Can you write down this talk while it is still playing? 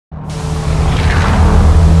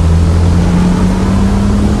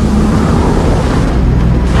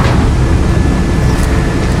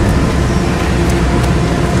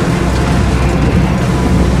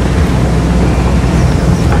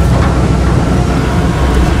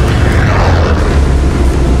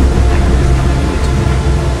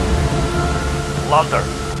Plunder.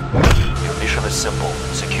 Your mission is simple.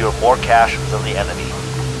 Secure more cash than the enemy.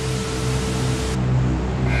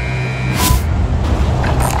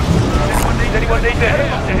 Anyone need to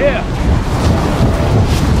hear?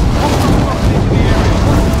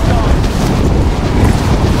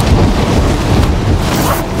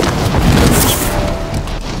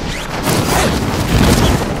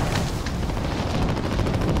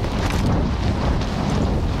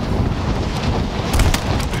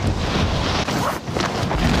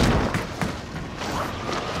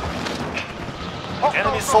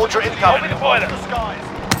 Enemy soldier incoming. The boiler.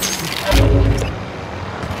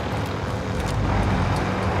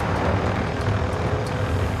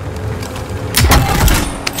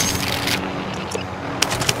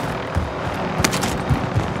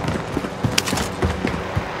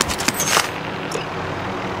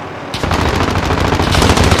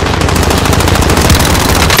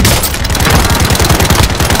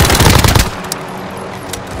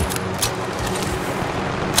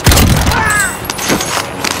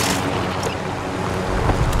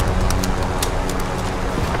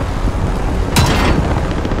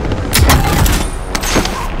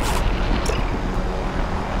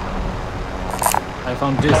 I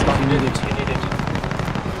found this if you need it.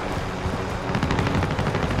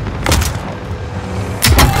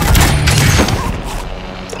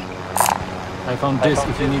 I found this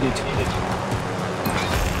if you need it.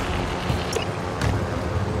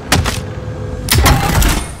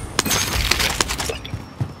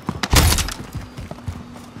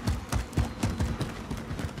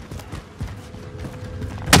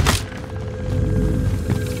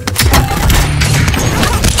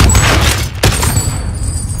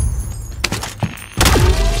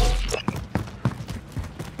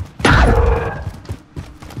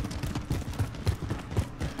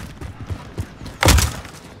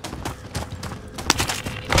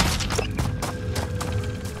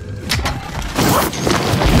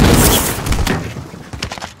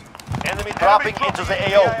 Dropping into the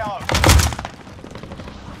AO.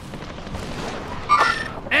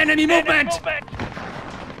 Enemy movement! Enemy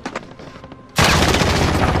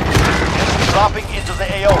dropping into the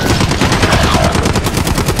AO.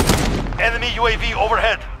 Enemy UAV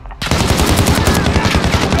overhead.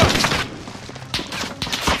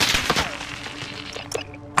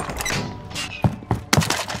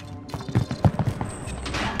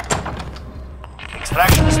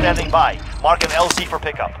 Extraction is standing by. Mark an LC for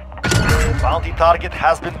pickup. Bounty target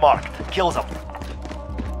has been marked. Kill them.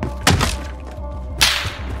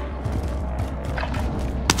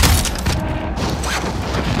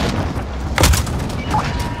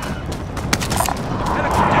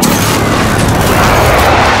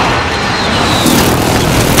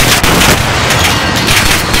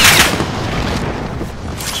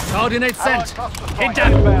 Coordinate sent. Hit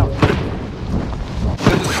them.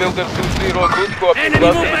 This is Builder 2-0. Good copy. Enemy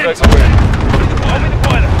movement. Right away. Open the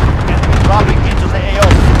boiler. Dropping into the AO.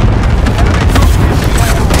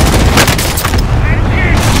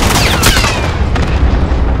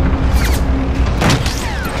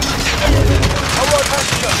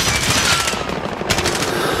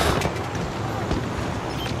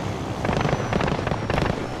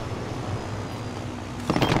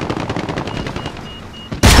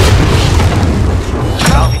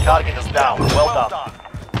 Bounty target is down. Well done.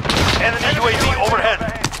 Enemy UAV overhead.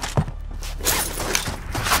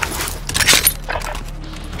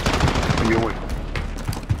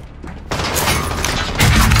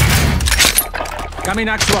 Coming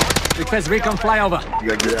actual. Request recon flyover.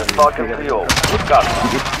 Falcon 3-0. Good gun.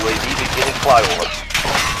 UAV beginning flyover.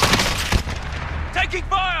 Taking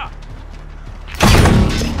fire!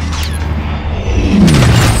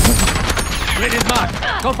 Grid is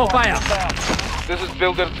marked. Go for fire. This is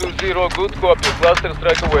Builder 2-0. Good copy. Cluster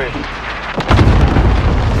strike away.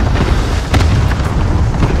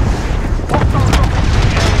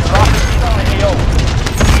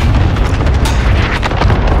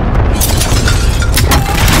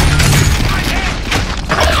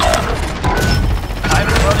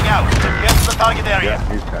 Target area.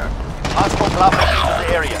 Hostile dropping into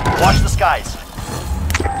the area. Watch the skies.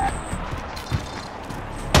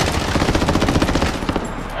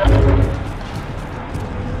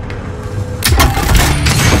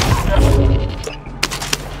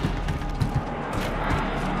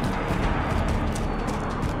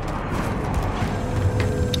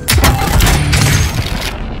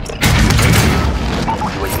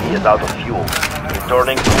 UAV is out of fuel.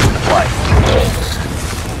 Returning to supply.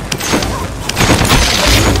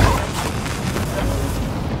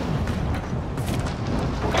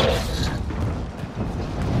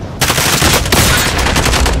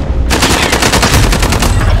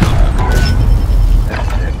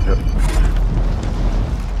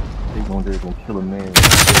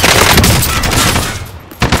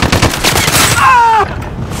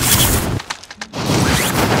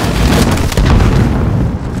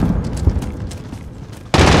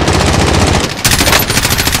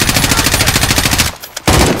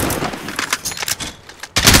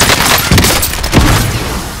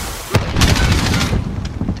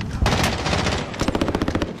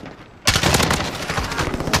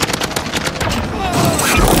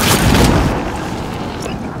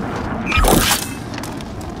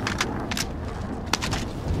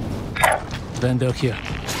 Outlander here.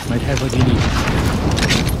 Might have what you need.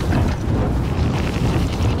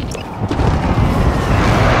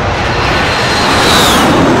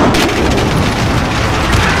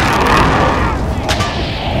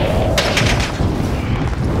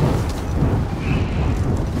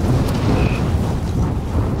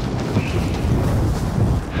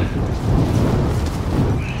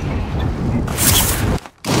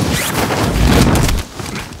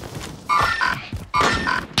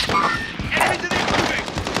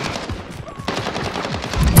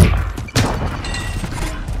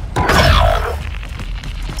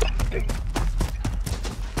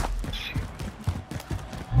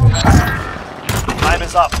 Time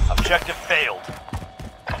is up. Objective failed.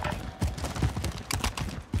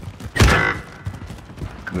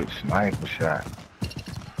 Good sniper shot.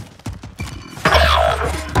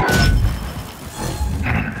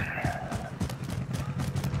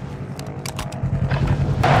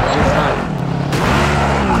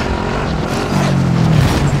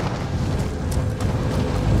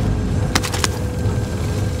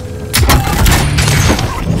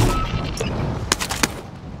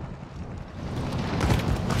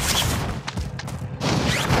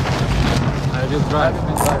 I will drive.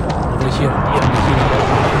 Over here.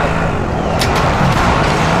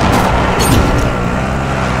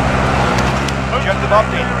 Objective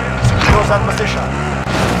update. Secure that position.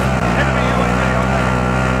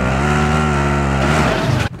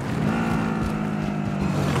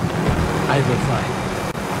 I will fly.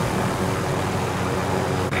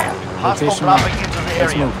 Hostile Rotation dropping mark. into the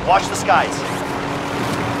Let's area. move. Watch the skies.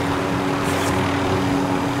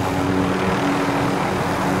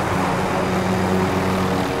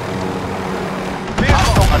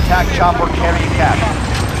 Hostile attack chopper carrying cash.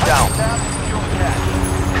 Down.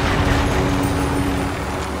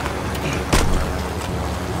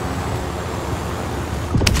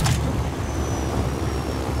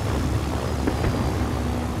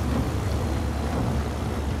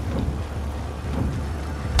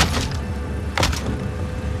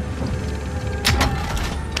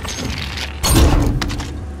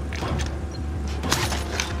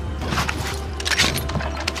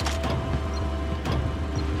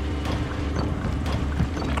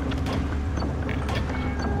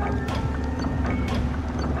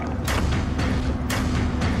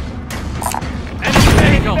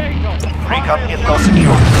 Recon intel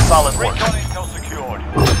secured. Solid work. Intel secured.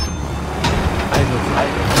 I will fly.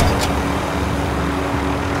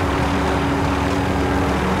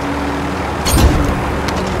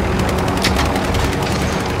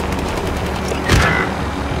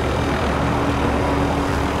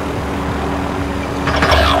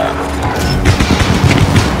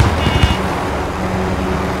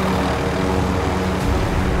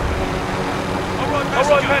 All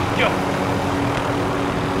right, passenger.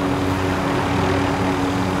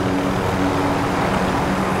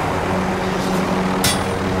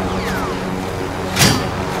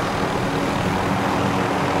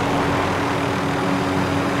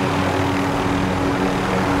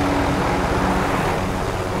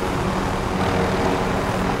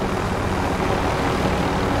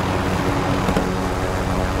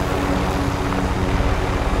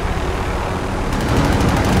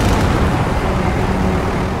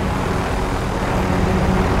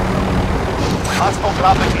 Hostile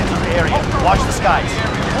dropping into the area. Watch the skies.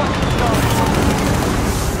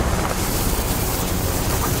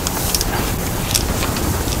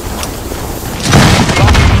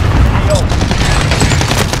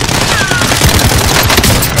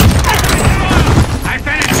 I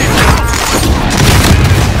finished it!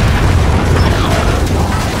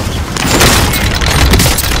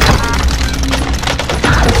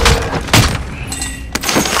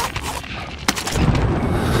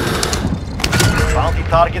 Bounty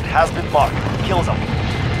target has been marked. Kill them.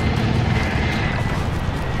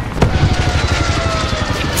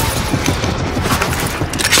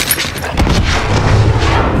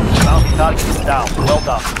 Bounty target is down. Well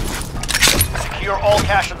done. Secure all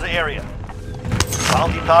cash in the area.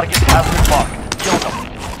 Bounty target has been marked. Kill them.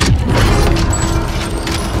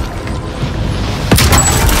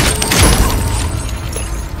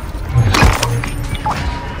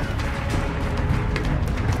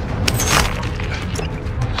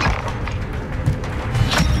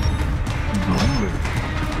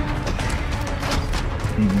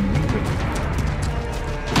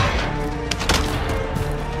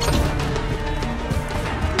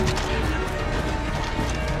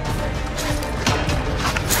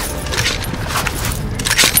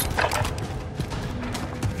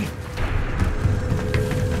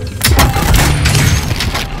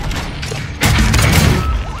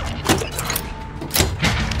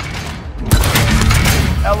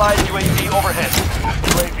 Allied UAV overhead.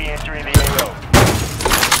 UAV entering the AO.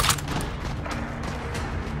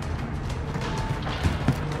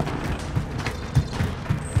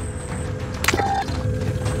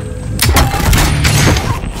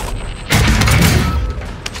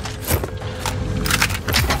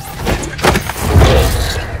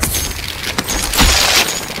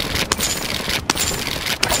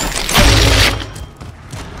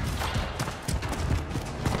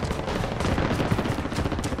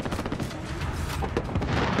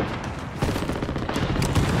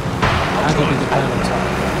 I'm going to be the pilot.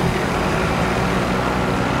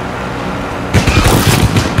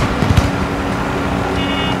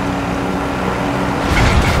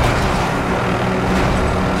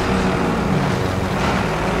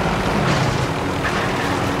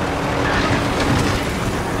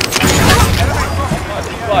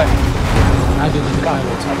 Five. I'm going to be the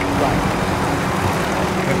pilot.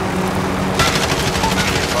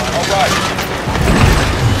 All right.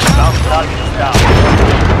 Bounty target is down.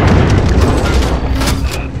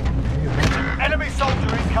 Enemy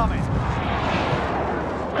soldier incoming.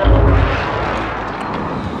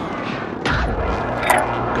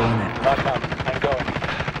 Going in. Knock out. I'm going.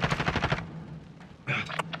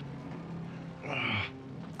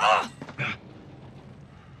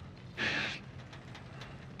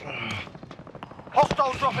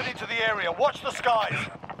 Hostiles dropping into the area. Watch the skies.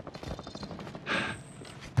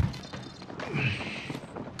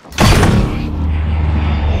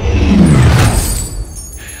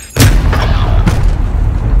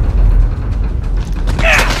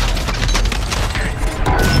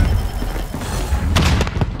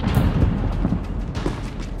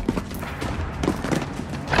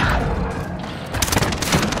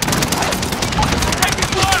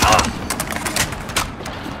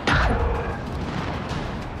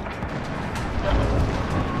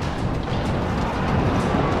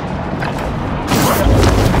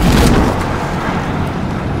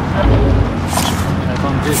 I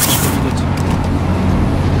found this community.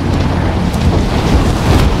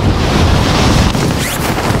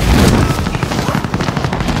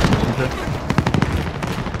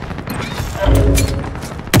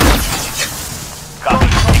 Copy.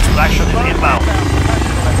 Extraction is inbound.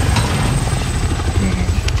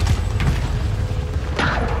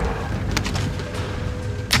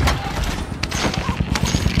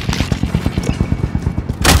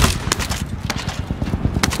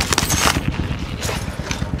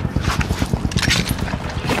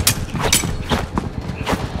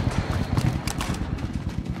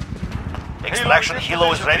 Extraction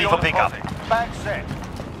helo is ready for pickup. Bag set.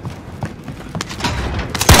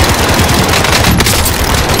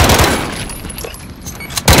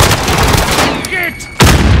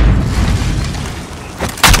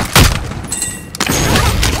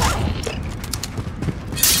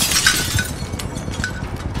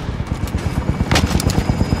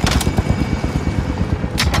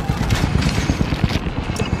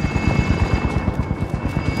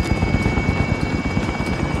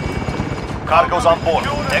 Cargo's on board.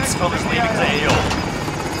 Exfil is leaving the AO.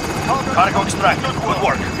 Cargo extracted. Good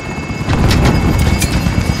work.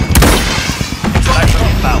 Extraction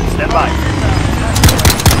inbound. Stand by.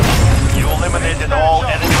 You eliminated all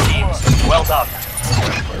enemy teams. Well done.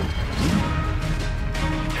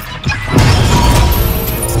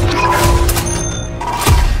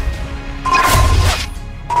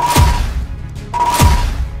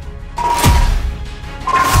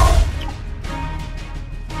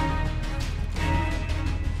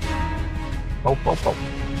 Oh.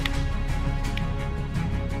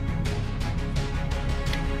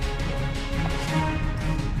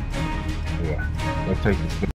 Yeah, let's take this.